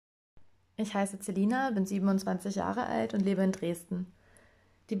Ich heiße Celina, bin 27 Jahre alt und lebe in Dresden.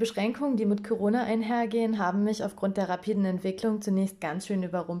 Die Beschränkungen, die mit Corona einhergehen, haben mich aufgrund der rapiden Entwicklung zunächst ganz schön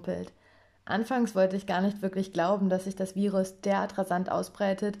überrumpelt. Anfangs wollte ich gar nicht wirklich glauben, dass sich das Virus derart rasant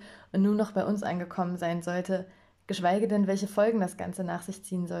ausbreitet und nun noch bei uns angekommen sein sollte, geschweige denn, welche Folgen das Ganze nach sich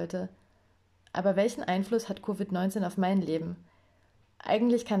ziehen sollte. Aber welchen Einfluss hat Covid-19 auf mein Leben?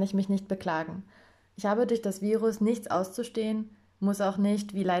 Eigentlich kann ich mich nicht beklagen. Ich habe durch das Virus nichts auszustehen, muss auch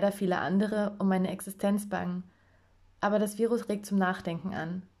nicht, wie leider viele andere, um meine Existenz bangen. Aber das Virus regt zum Nachdenken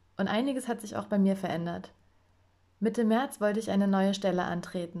an. Und einiges hat sich auch bei mir verändert. Mitte März wollte ich eine neue Stelle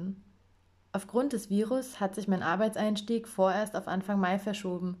antreten. Aufgrund des Virus hat sich mein Arbeitseinstieg vorerst auf Anfang Mai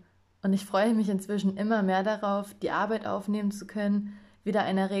verschoben. Und ich freue mich inzwischen immer mehr darauf, die Arbeit aufnehmen zu können, wieder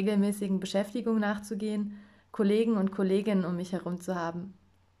einer regelmäßigen Beschäftigung nachzugehen, Kollegen und Kolleginnen um mich herum zu haben.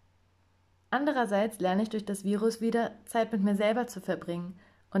 Andererseits lerne ich durch das Virus wieder, Zeit mit mir selber zu verbringen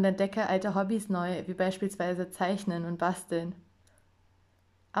und entdecke alte Hobbys neu, wie beispielsweise Zeichnen und Basteln.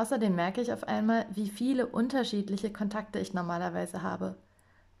 Außerdem merke ich auf einmal, wie viele unterschiedliche Kontakte ich normalerweise habe.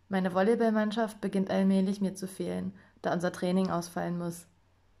 Meine Volleyballmannschaft beginnt allmählich mir zu fehlen, da unser Training ausfallen muss.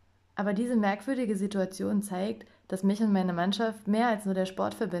 Aber diese merkwürdige Situation zeigt, dass mich und meine Mannschaft mehr als nur der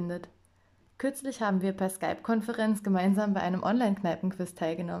Sport verbindet. Kürzlich haben wir per Skype-Konferenz gemeinsam bei einem Online-Kneipenquiz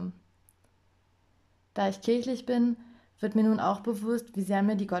teilgenommen. Da ich kirchlich bin, wird mir nun auch bewusst, wie sehr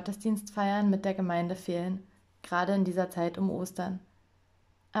mir die Gottesdienstfeiern mit der Gemeinde fehlen, gerade in dieser Zeit um Ostern.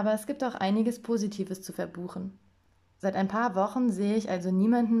 Aber es gibt auch einiges Positives zu verbuchen. Seit ein paar Wochen sehe ich also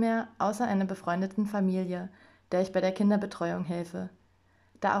niemanden mehr außer einer befreundeten Familie, der ich bei der Kinderbetreuung helfe.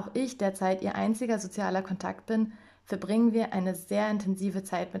 Da auch ich derzeit ihr einziger sozialer Kontakt bin, verbringen wir eine sehr intensive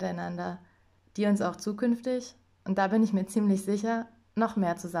Zeit miteinander, die uns auch zukünftig, und da bin ich mir ziemlich sicher, noch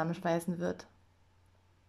mehr zusammenschweißen wird.